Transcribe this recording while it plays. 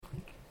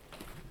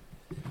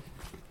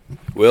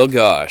Well,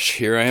 gosh,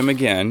 here I am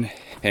again,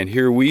 and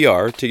here we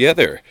are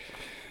together,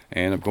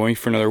 and I'm going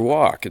for another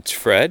walk. It's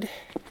Phred,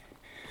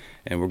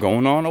 and we're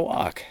going on a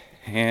walk,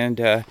 and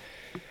I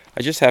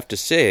just have to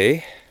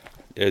say,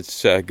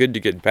 it's good to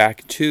get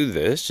back to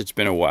this. It's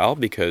been a while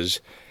because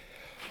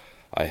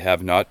I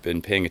have not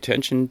been paying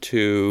attention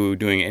to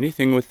doing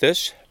anything with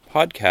this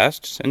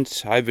podcast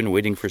since I've been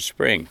waiting for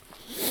spring.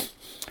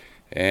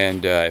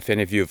 And if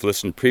any of you have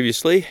listened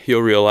previously,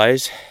 you'll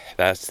realize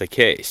that's the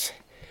case.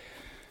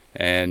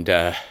 And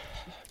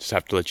just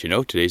have to let you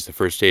know, today's the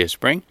first day of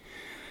spring.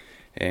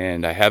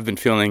 And I have been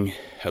feeling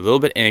a little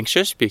bit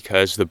anxious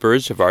because the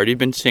birds have already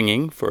been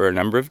singing for a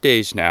number of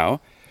days now.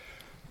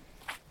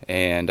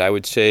 And I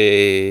would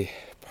say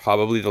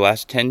probably the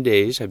last 10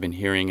 days I've been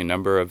hearing a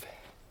number of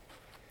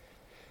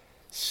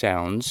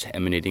sounds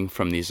emanating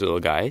from these little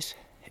guys.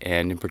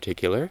 And in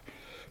particular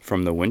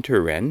from the winter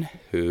wren,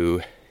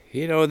 who,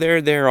 you know,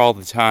 they're there all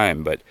the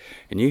time.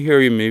 And you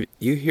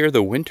hear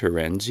the winter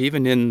wrens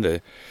even in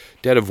the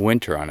dead of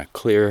winter on a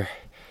clear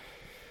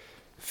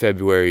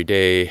February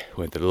day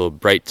with a little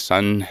bright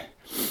sun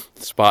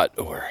spot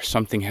or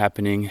something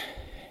happening,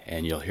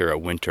 and you'll hear a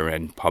winter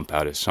wren pump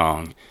out a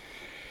song.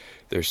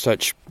 They're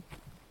such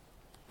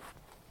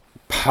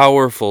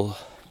powerful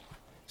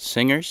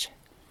singers,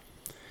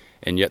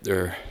 and yet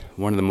they're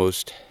one of the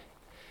most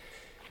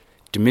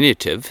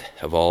diminutive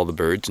of all the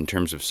birds in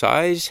terms of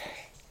size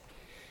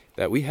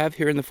that we have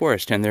here in the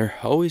forest, and they're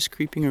always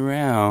creeping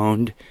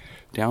around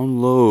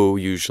down low,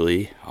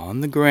 usually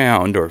on the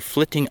ground, or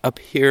flitting up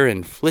here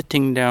and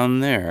flitting down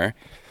there.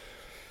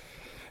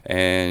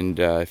 And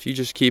if you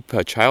just keep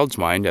a child's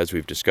mind, as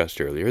we've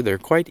discussed earlier, they're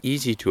quite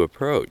easy to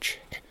approach.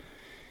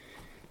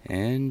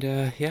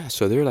 And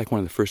so they're like one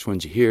of the first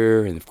ones you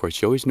hear, and of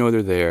course you always know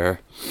they're there.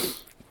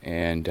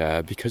 And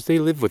because they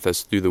live with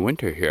us through the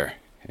winter here,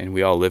 and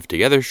we all live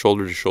together,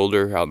 shoulder to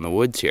shoulder, out in the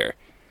woods here.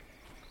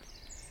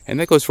 And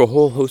that goes for a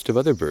whole host of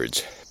other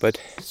birds. But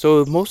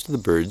so most of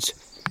the birds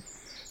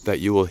that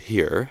you will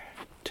hear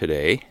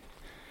today,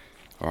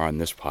 or on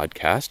this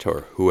podcast,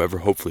 or whoever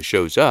hopefully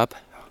shows up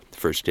the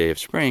first day of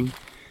spring,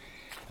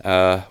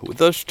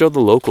 those are still the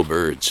local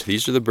birds.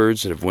 These are the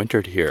birds that have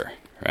wintered here,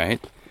 right?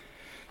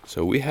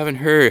 So we're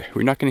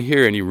not going to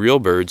hear any real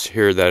birds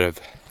here that have,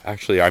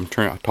 actually I'm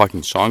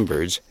talking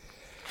songbirds,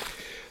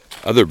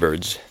 other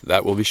birds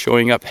that will be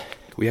showing up.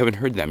 We haven't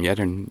heard them yet,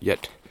 and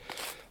yet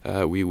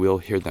we will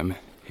hear them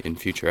in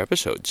future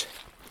episodes.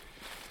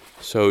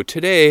 So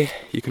today,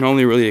 you can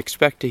only really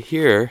expect to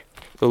hear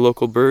the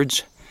local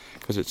birds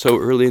because it's so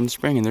early in the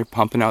spring and they're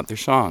pumping out their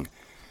song.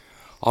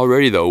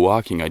 Already though,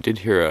 walking, I did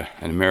hear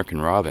an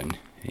American robin,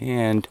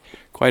 and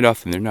quite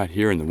often they're not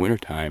here in the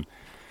wintertime.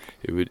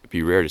 It would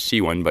be rare to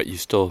see one, but you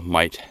still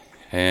might.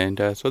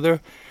 And so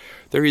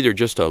they're either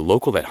just a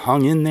local that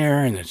hung in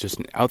there and it's just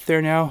out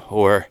there now,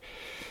 or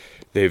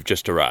they've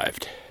just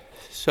arrived.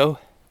 So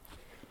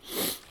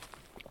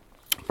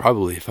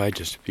probably if I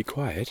just be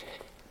quiet,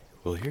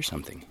 we'll hear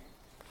something.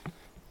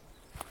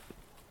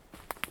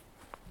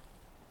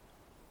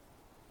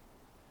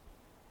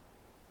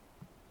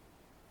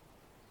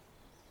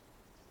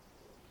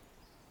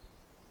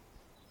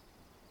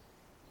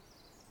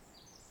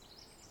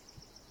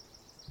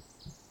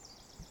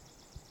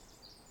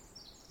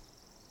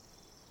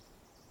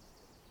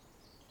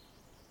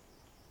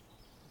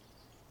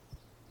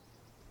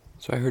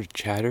 So I heard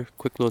a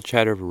quick little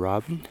chatter of a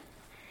robin,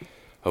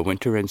 a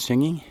winter wren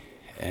singing,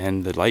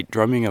 and the light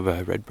drumming of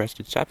a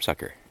red-breasted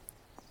sapsucker.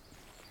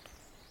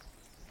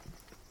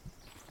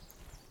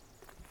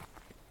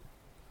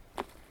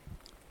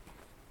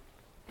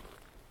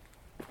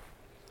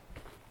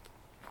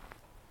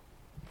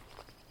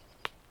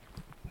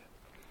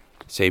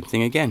 Same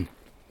thing again.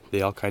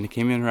 They all kind of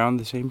came in around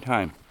the same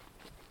time.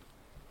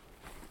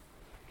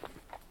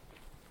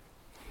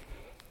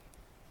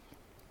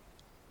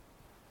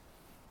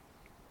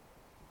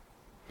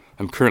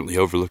 I'm currently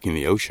overlooking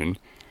the ocean,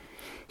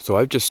 so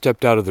I've just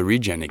stepped out of the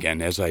regen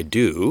again, as I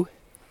do.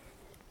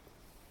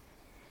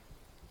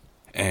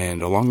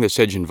 And along this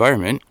edge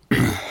environment,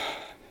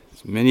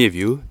 many of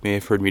you may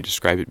have heard me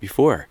describe it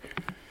before.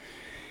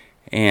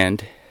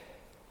 And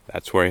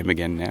that's where I am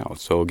again now.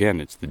 So again,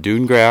 it's the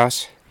dune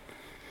grass,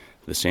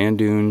 the sand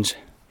dunes,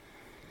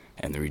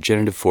 and the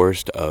regenerative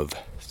forest of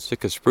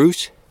Sitka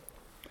spruce,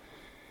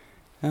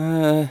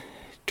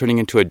 turning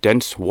into a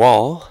dense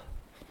wall.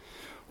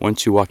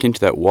 Once you walk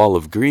into that wall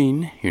of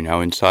green, you're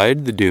now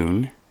inside the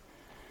dune,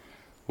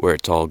 where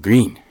it's all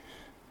green.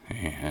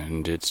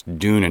 And it's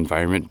dune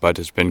environment, but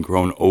it's been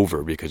grown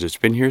over because it's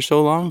been here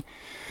so long.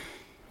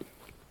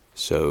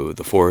 So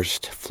the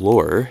forest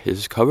floor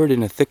is covered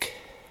in a thick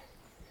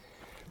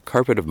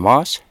carpet of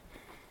moss,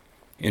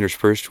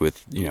 interspersed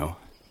with,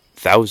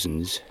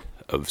 thousands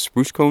of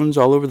spruce cones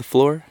all over the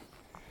floor.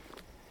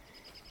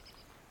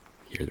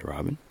 Hear the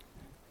robin.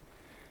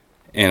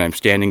 And I'm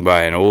standing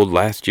by an old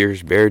last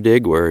year's bear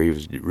dig where he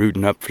was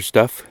rooting up for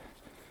stuff.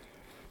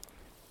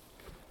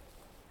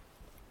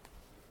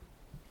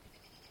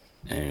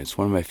 And it's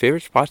one of my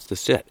favorite spots to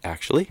sit,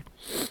 actually.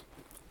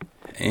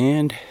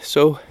 And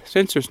so,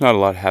 since there's not a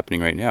lot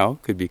happening right now,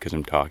 could be because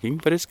I'm talking,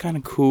 but it's kind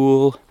of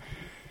cool.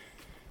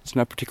 It's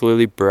not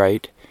particularly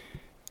bright.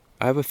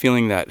 I have a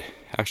feeling that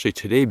actually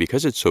today,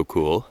 because it's so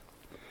cool,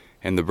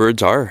 and the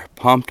birds are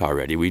pumped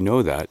already, we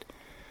know that,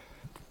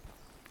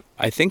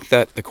 I think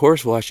that the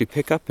chorus will actually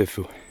pick up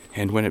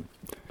and when it,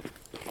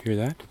 hear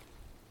that?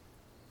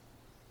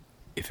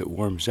 If it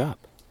warms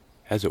up,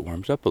 as it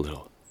warms up a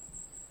little.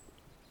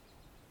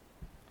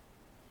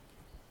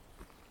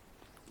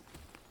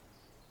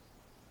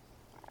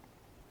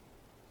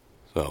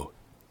 So,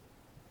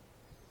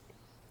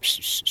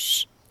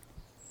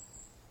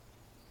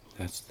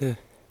 that's we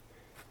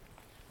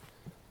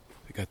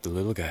got the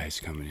little guys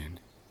coming in.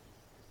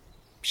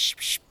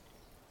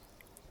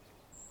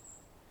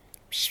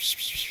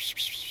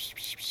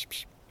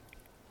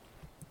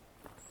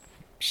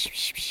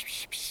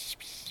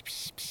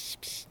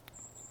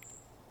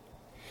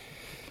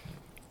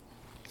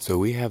 So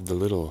we have the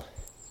little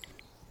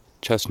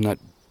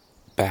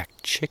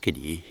chestnut-backed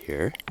chickadee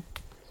here.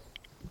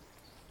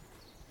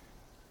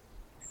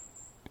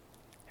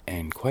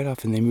 And quite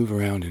often they move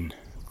around in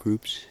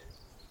groups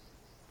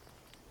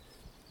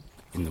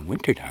in the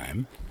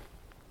wintertime.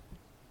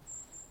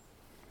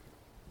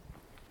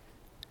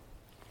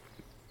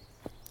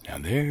 Now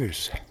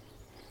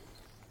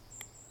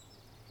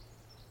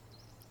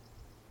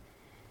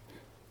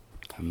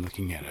I'm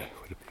looking at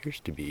what appears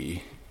to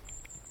be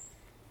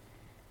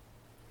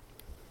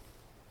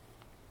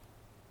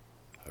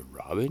a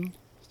robin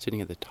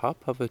sitting at the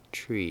top of a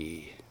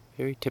tree,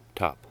 very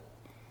tip-top.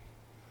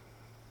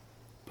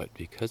 But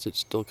because it's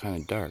still kind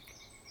of dark,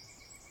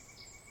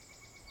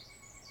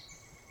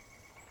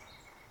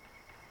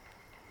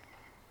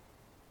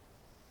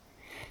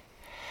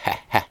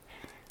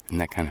 isn't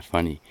that kind of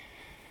funny?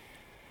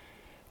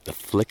 The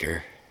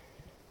flicker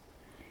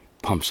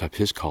pumps up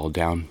his call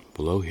down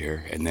below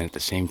here, and then at the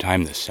same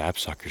time the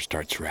sapsucker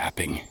starts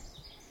rapping.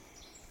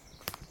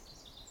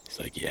 He's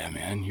like, yeah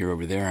man, you're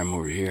over there, I'm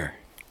over here.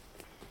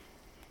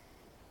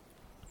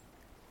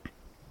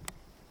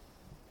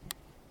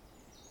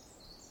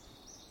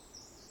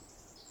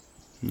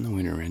 And the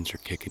winter wrens are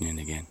kicking in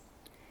again.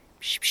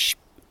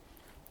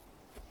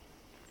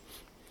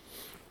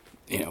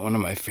 You know, one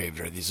of my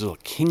favorite are these little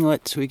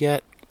kinglets we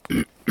get.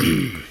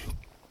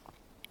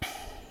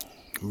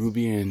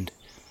 Ruby and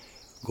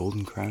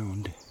golden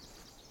crowned.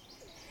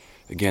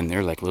 Again,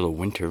 they're like little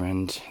winter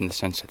wrens in the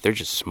sense that they're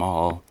just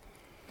small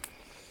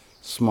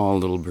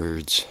little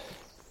birds.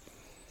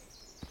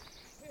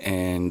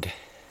 And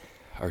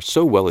are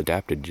so well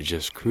adapted to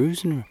just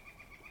cruising.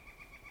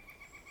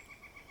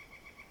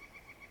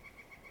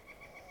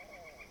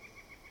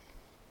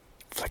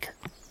 Flicker.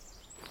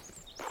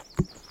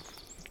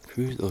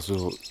 Cruise those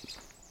little...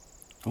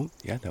 Oh,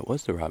 yeah, that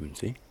was the robin,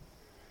 see?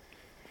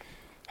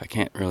 I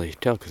can't really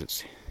tell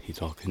because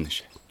he's all in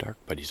the dark,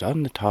 but he's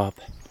on the top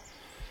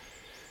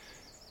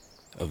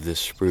of this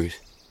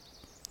spruce,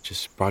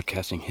 just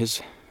broadcasting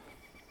his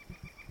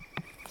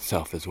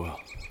self as well.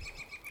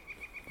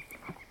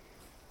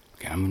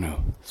 Okay, I'm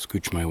gonna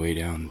scooch my way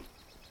down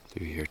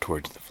through here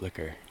towards the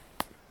flicker.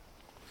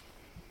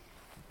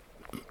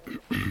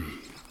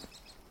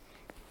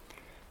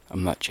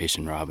 I'm not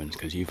chasing robins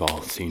because you've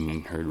all seen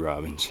and heard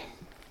robins.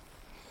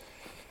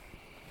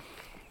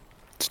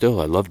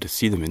 Still, I love to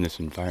see them in this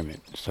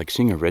environment. It's like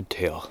seeing a red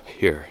tail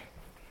here.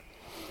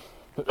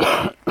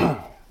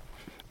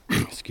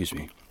 Excuse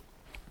me.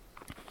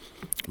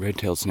 Red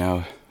tails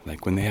now,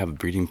 like when they have a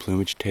breeding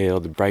plumage tail,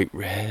 the bright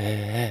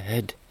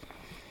red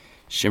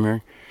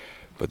shimmer.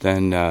 But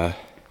then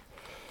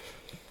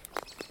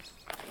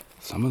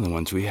some of the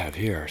ones we have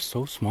here are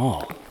so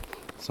small.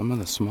 Some of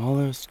the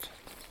smallest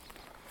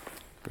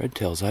red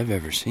tails I've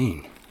ever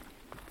seen.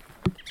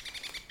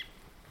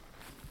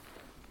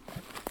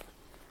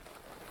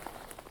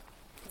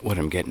 What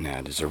I'm getting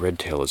at is a red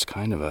tail is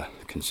kind of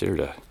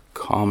considered a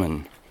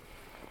common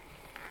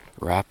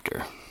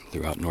raptor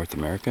throughout North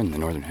America and the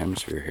Northern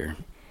Hemisphere here.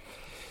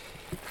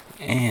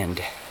 And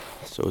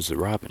so is the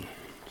robin.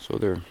 So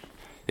they're,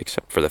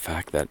 except for the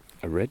fact that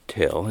a red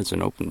tail is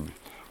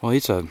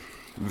he's a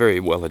very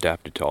well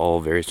adapted to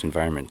all various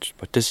environments.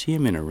 But to see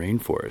him in a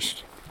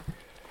rainforest,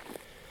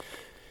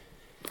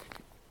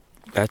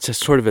 that's a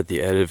sort of at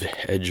the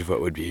edge of what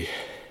would be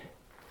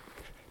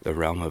the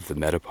realm of the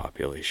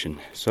metapopulation.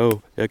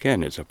 So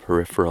again, it's a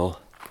peripheral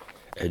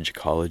edge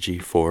ecology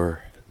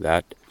for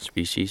that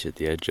species at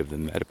the edge of the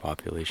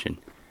metapopulation.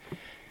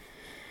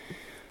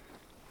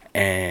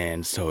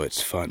 And so it's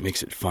fun,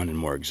 makes it fun and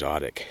more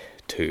exotic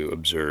to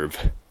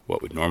observe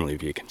what would normally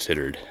be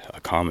considered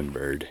a common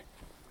bird,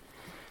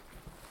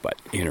 but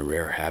in a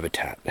rare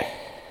habitat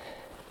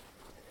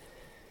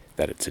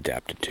that it's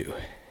adapted to.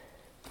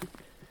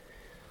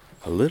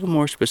 A little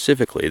more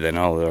specifically than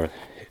all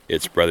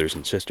its brothers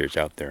and sisters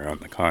out there on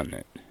the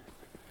continent.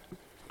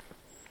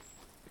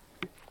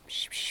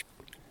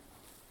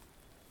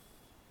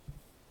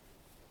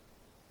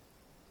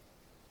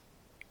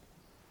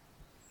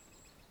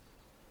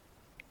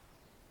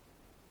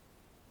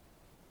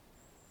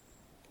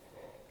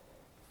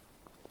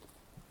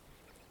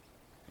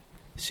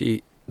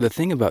 See, the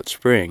thing about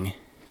spring,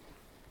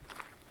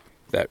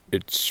 that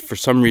it's for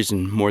some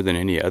reason more than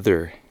any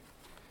other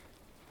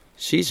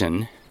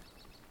season,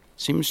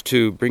 seems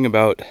to bring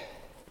about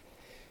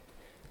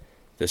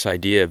this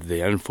idea of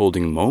the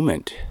unfolding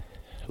moment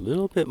a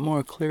little bit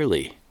more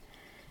clearly,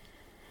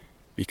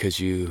 because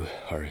you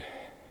are,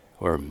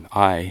 or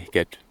I,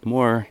 get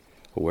more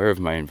aware of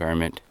my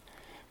environment.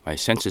 My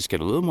senses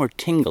get a little more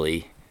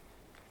tingly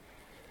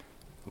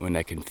when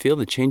I can feel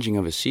the changing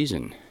of a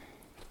season.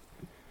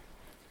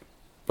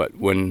 But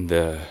when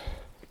the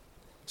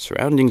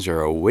surroundings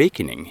are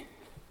awakening,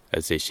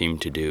 as they seem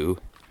to do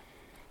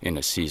in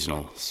a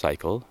seasonal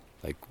cycle,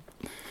 like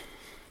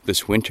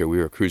this winter we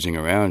were cruising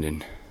around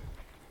and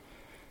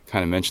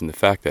kind of mentioned the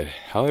fact that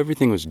how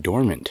everything was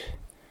dormant.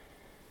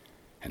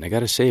 And I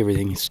gotta say,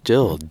 everything's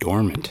still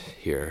dormant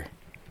here.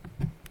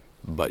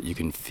 But you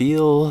can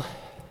feel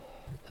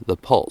the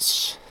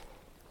pulse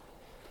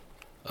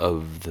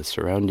of the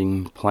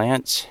surrounding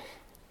plants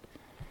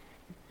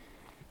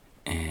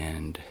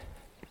and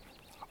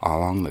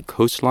along the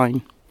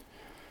coastline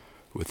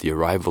with the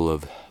arrival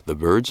of the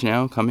birds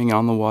now coming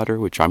on the water,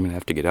 which I'm going to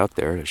have to get out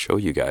there to show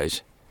you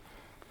guys.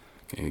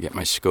 I'm going to get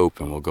my scope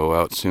and we'll go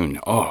out soon.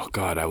 Oh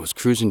God, I was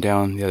cruising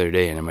down the other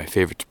day and in my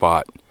favorite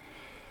spot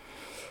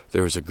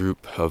there was a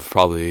group of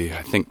probably,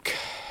 I think,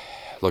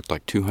 looked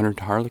like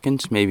 200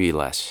 harlequins, maybe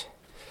less.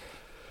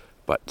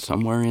 But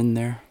somewhere in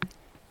there.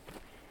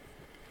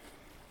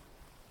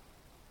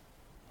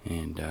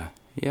 And,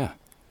 yeah.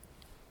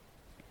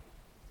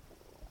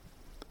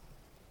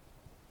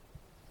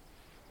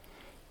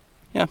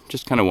 Yeah,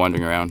 just kind of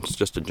wandering around. It's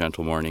just a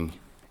gentle morning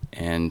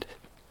and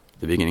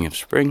the beginning of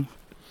spring.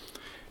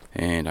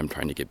 And I'm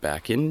trying to get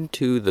back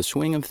into the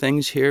swing of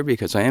things here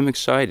because I am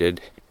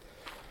excited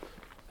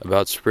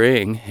about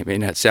spring. It may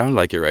not sound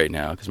like it right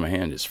now because my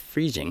hand is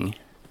freezing.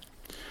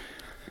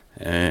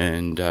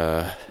 And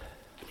I'm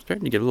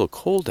starting to get a little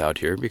cold out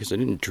here because I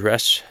didn't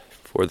dress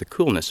for the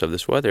coolness of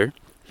this weather.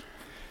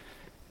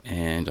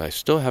 And I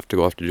still have to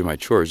go off to do my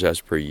chores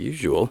as per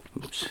usual.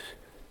 Oops.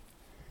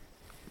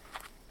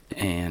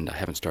 And I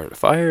haven't started a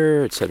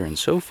fire, etc. and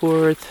so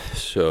forth.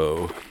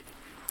 So,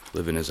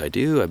 living as I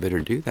do, I better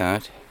do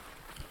that.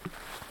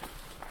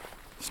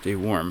 Stay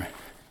warm.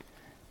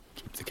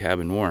 Keep the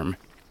cabin warm.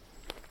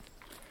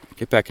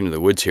 Get back into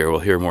the woods here. We'll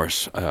hear more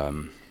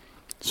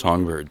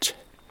songbirds.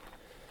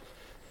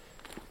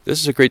 This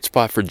is a great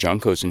spot for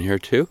juncos in here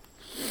too.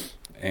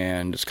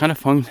 And it's kind of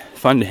fun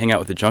to hang out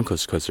with the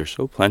juncos because they're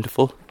so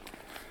plentiful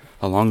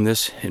along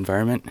this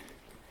environment.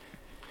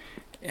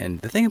 And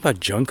the thing about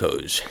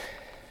juncos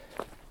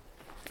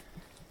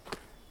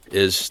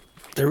is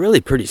they're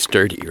really pretty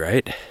sturdy,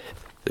 right?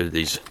 They're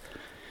these,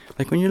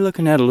 like when you're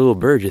looking at a little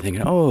bird, you're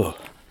thinking, oh,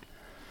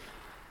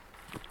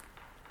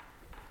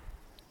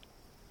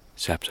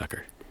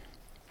 sapsucker.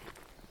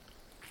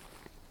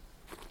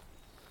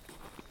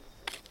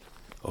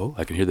 Oh,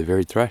 I can hear the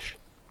varied thrush.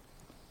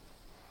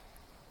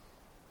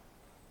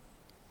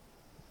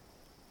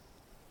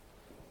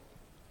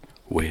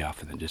 Way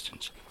off in the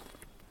distance.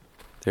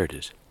 There it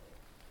is.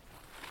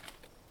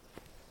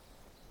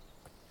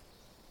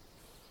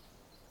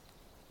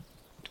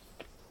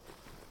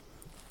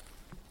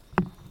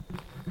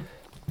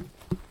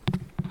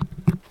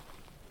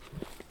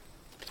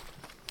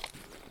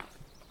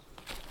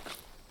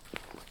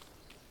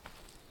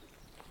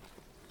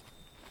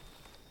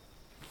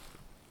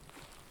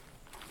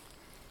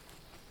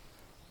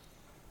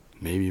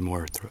 Maybe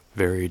more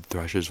varied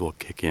thrushes will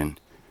kick in.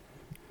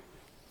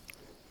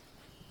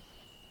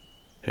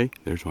 Hey,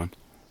 there's one.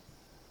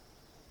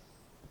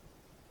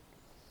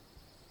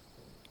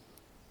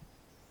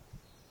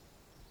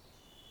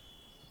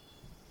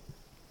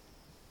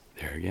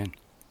 There again.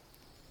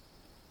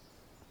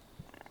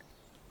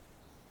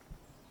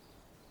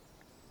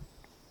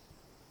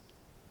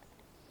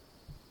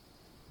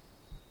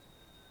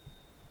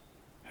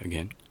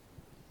 Again.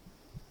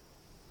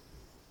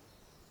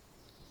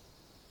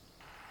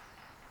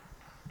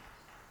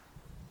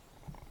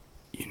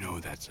 You know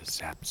that's a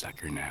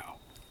sapsucker now.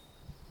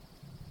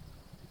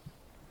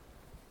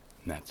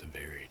 And that's a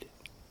varied.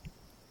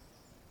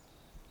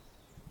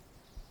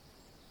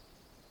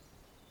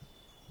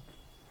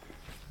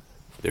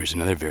 There's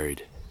another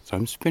varied. So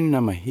I'm spinning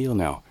on my heel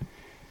now.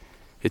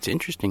 It's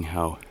interesting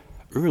how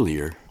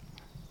earlier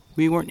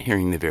we weren't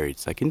hearing the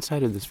varieds, like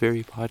inside of this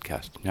very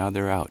podcast. Now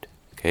they're out,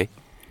 okay?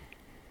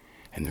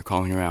 And they're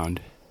calling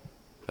around.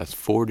 That's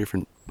 4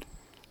 different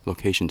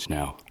locations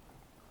now.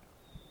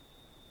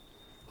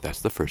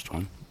 That's the first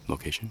one,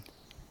 location.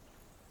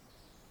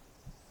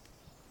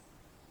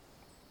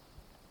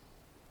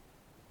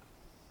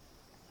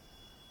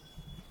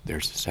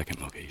 There's the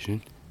second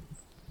location.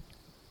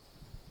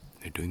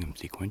 They're doing them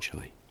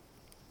sequentially.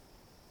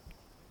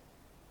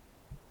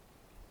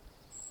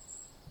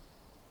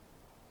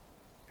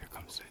 Here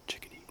comes that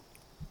chickadee.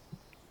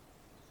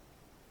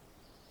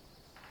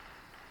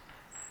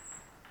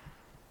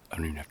 I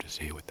don't even have to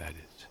say what that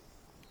is.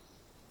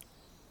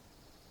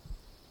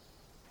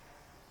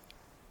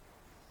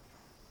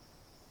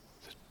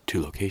 There's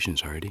 2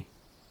 locations already.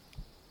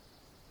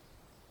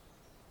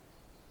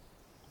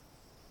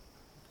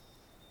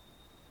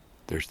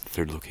 there's the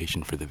third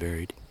location for the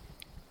varied.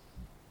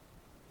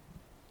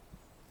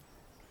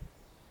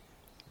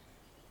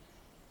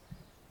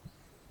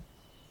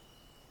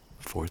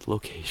 Fourth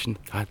location.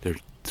 God,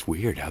 it's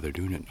weird how they're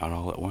doing it not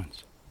all at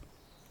once.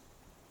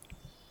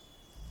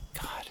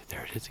 God,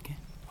 there it is again.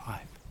 5.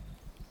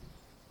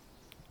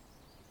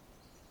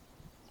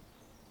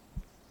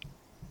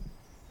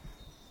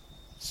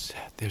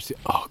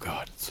 Oh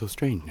God, it's so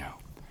strange now.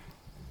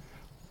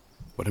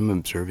 What I'm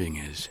observing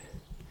is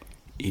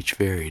each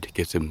varied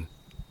gets him.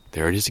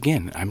 There it is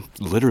again. I'm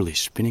literally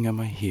spinning on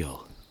my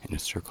heel in a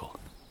circle,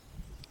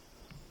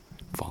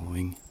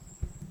 following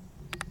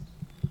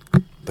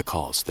the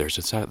calls. There's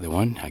the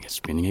one. I get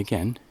spinning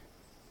again,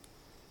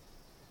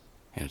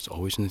 and it's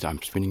always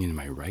I'm spinning in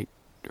my right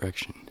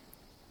direction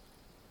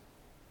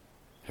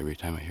every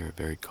time I hear a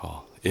varied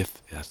call,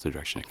 if that's the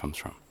direction it comes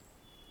from.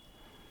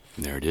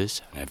 And there it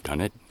is, and I've done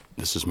it.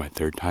 This is my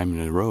 3rd time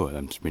in a row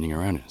I'm spinning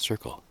around in a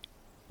circle.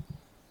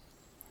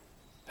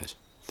 That's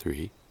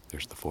 3.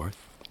 There's the 4th.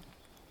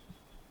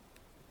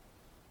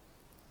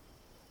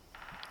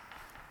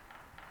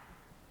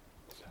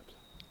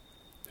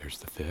 There's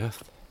the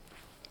 5th.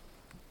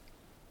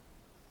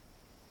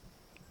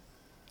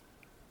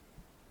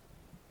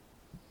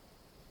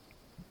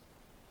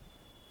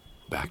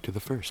 Back to the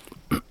 1st.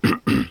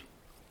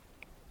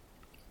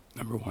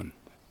 Number 1.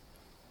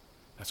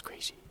 That's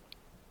crazy.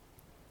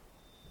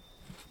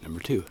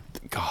 Number 2.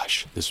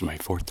 Gosh, this is my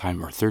 4th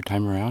time or 3rd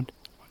time around.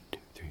 1, 2,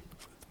 3,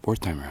 4th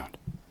time around.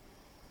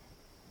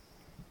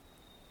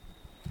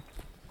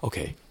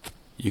 Okay,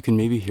 you can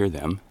maybe hear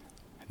them.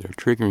 They're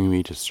triggering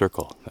me to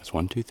circle. That's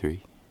 1, 2,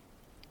 3.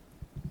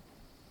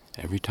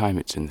 Every time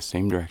it's in the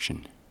same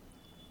direction.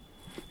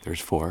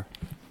 There's 4.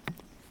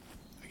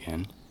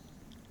 Again.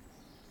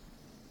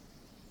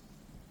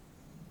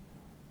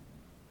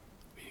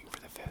 Waiting for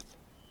the 5th.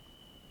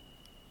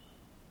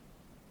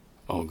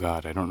 Oh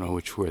God, I don't know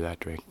where that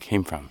drink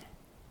came from.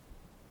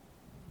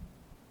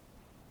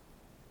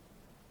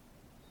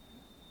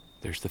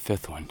 There's the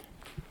 5th one.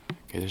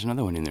 Okay, there's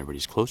another one in there, but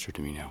he's closer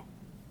to me now.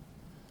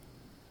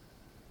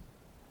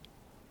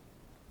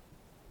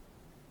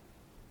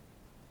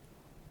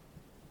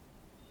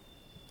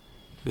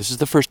 This is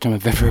the first time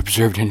I've ever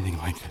observed anything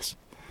like this.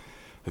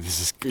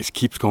 This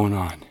keeps going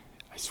on,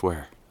 I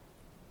swear.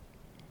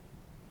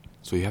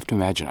 So you have to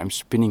imagine, I'm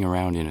spinning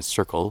around in a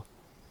circle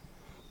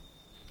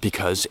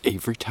because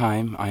every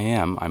time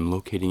I'm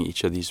locating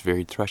each of these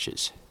varied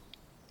thrushes.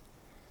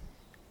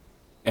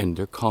 And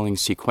they're calling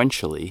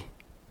sequentially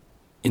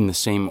in the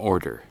same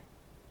order.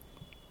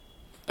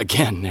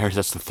 Again,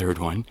 that's the 3rd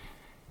one.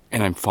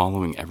 And I'm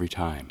following every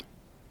time.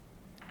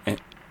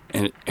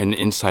 And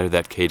inside of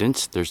that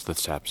cadence, there's the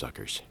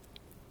sapsuckers.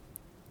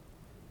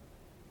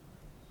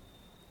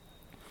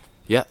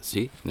 Yeah,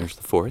 see? There's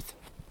the 4th.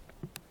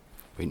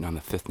 Waiting on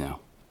the 5th now.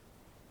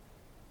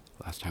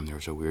 Last time there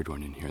was a weird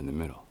one in here in the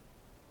middle.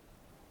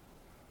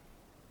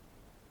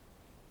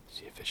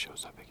 See if it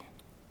shows up again.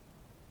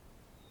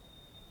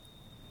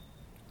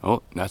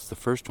 Oh, that's the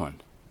 1st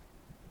one.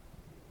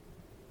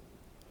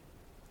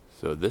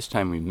 So this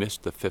time we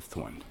missed the 5th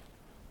one.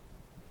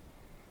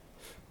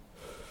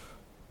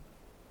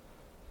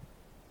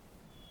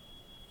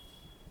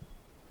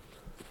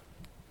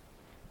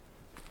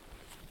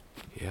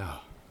 Yeah,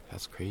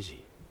 that's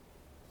crazy.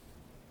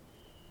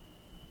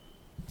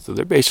 So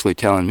they're basically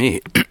telling me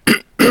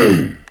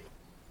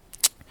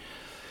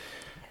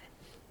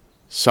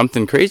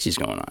something crazy's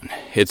going on.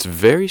 It's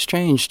very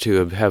strange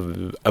to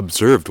have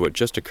observed what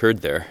just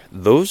occurred there.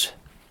 Those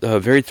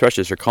varied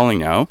thrushes are calling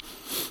now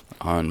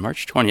on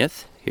March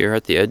 20th here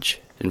at the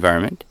edge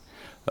environment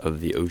of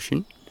the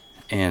ocean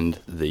and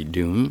the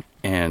dune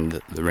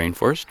and the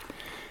rainforest.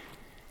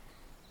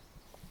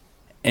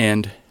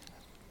 And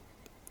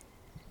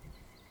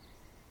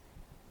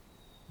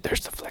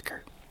there's the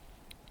flicker.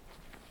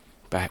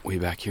 Way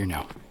back here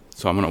now.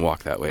 So I'm going to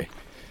walk that way.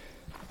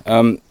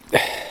 I'm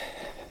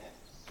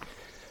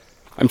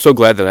so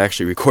glad that I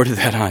actually recorded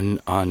that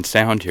on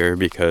sound here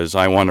because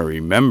I want to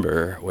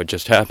remember what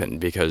just happened,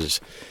 because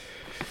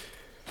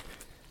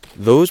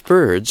those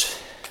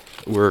birds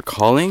were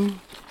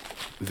calling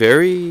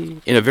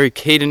in a very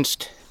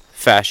cadenced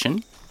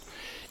fashion,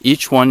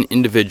 each one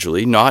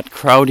individually, not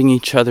crowding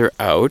each other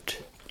out.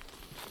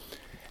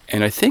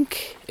 And I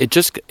think I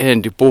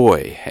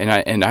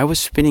was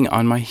spinning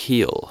on my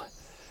heel.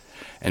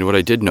 And what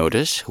I did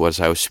notice was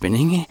I was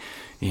spinning,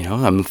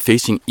 I'm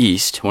facing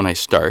east when I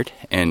start,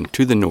 and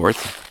to the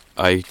north,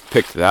 I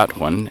picked that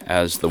one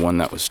as the one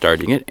that was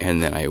starting it,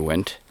 and then I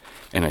went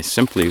and I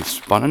simply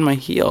spun on my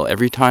heel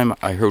every time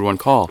I heard one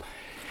call.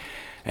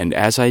 And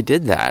as I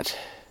did that,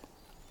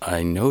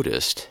 I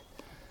noticed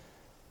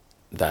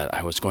that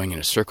I was going in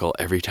a circle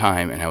every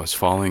time, and I was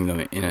following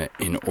them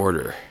in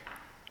order.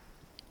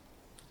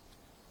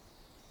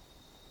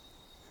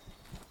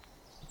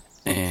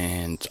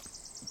 And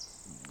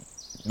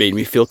made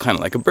me feel kind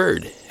of like a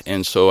bird.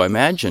 And so I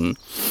imagine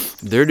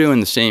they're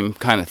doing the same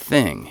kind of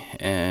thing,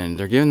 and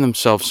they're giving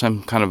themselves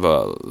some kind of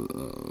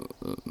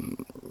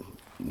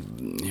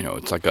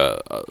it's like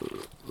a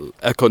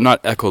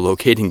not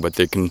echolocating, but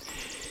they can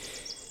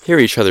hear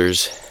each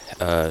other's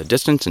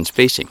distance and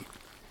spacing.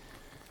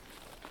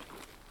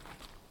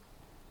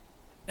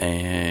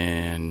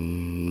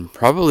 And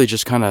probably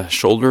just kind of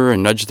shoulder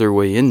and nudge their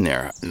way in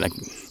there. Like,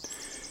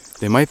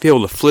 they might be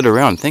able to flit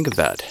around. Think of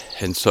that.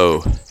 And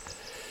so,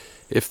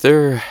 if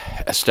they're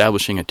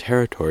establishing a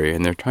territory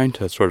and they're trying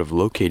to sort of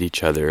locate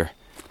each other,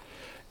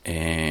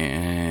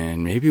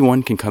 and maybe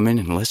one can come in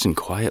and listen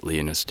quietly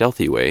in a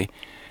stealthy way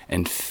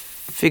and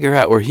figure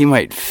out where he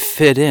might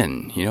fit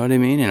in, you know what I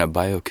mean, in a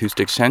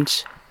bioacoustic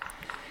sense.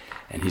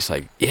 And he's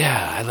like,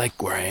 yeah, I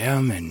like where I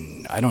am,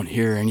 and I don't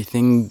hear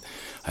anything,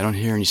 I don't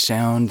hear any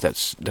sound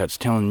that's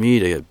telling me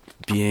to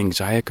be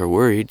anxious or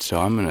worried,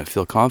 so I'm going to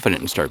feel confident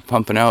and start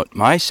pumping out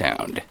my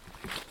sound.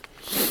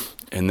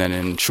 And then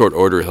in short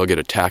order, he'll get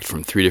attacked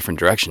from 3 different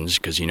directions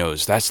because he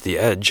knows that's the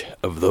edge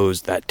of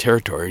that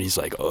territory. And he's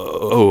like,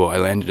 oh, I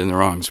landed in the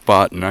wrong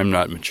spot, and I'm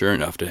not mature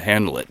enough to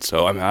handle it,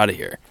 so I'm out of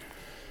here.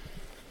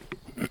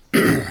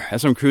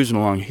 As I'm cruising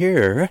along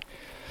here,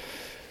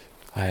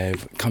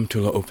 I've come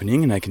to an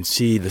opening and I can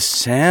see the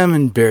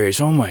salmon berries.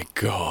 Oh my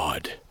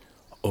god.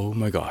 Oh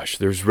my gosh.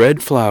 There's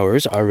red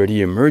flowers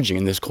already emerging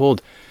in this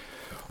cold.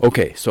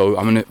 Okay, so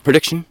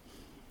prediction.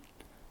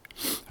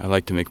 I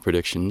like to make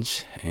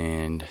predictions,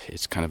 and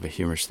it's kind of a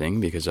humorous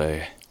thing because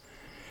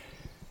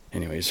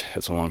anyways,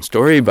 that's a long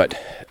story, but,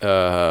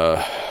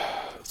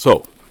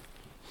 so,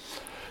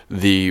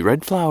 the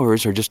red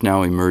flowers are just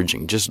now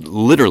emerging,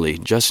 literally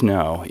just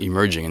now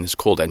emerging in this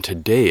cold, and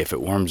today, if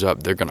it warms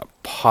up, they're going to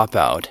pop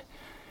out,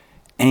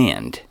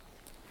 and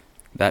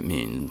that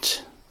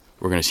means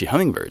we're going to see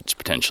hummingbirds,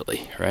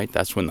 potentially, right?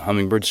 That's when the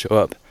hummingbirds show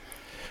up.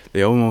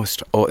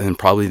 And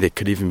probably they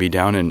could even be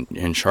down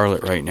in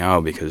Charlotte right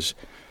now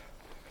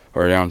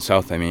or down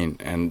south,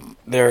 and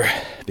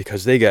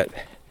because they get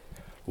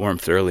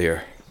warmth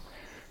earlier.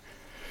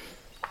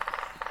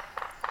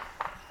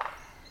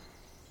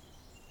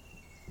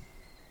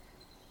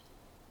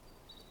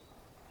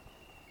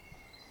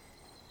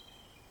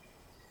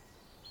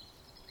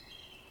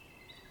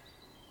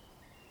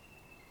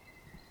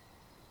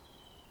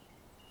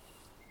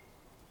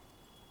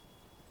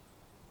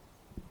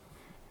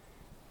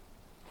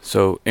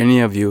 So any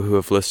of you who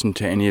have listened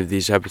to any of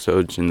these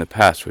episodes in the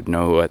past would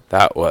know what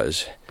that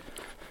was.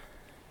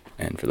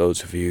 And for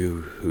those of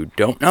you who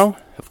don't know,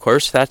 of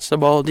course, that's the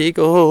bald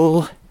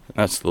eagle.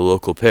 That's the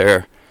local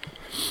pair.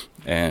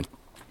 And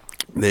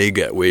they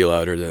get way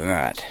louder than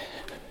that.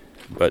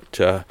 But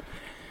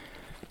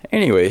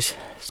anyways,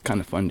 it's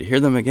kind of fun to hear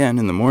them again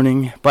in the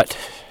morning. But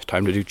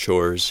time to do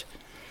chores.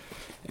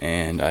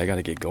 And I got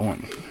to get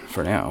going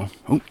for now.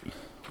 Oh,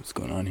 what's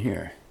going on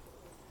here?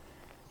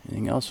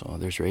 Anything else? Oh,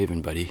 there's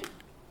Raven, buddy.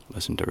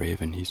 Listen to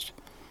Raven. He's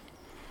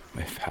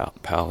my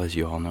pal, as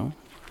you all know.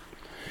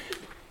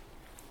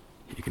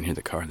 You can hear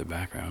the car in the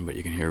background, but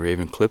you can hear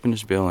Raven clipping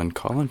his bill and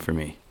calling for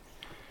me.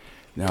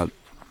 Now,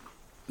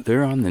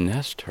 they're on the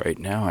nest right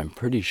now. I'm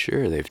pretty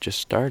sure they've just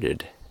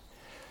started,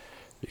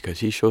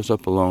 because he shows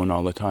up alone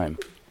all the time.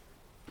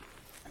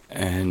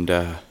 And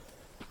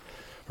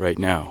right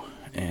now,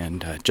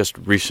 and just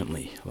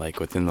recently, like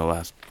within the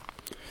last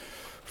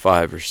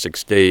 5 or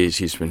 6 days,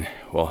 he's been,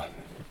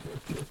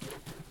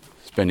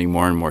 spending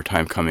more and more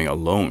time coming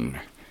alone.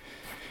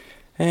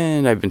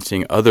 And I've been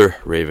seeing other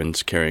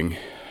ravens carrying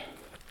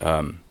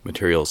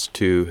materials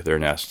to their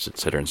nests,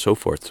 etc., and so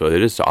forth. So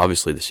it is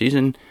obviously the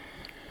season,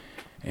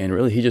 and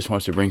really he just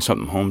wants to bring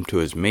something home to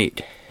his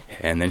mate,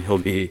 and then he'll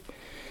be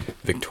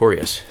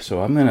victorious.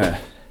 So I'm gonna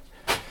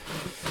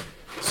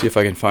see if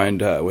I can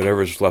find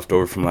whatever's left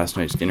over from last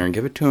night's dinner and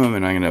give it to him,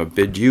 and I'm gonna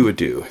bid you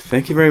adieu.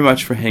 Thank you very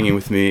much for hanging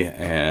with me,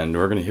 and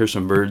we're gonna hear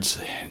some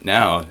birds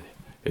now.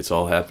 It's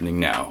all happening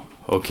now.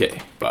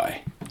 Okay,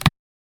 bye.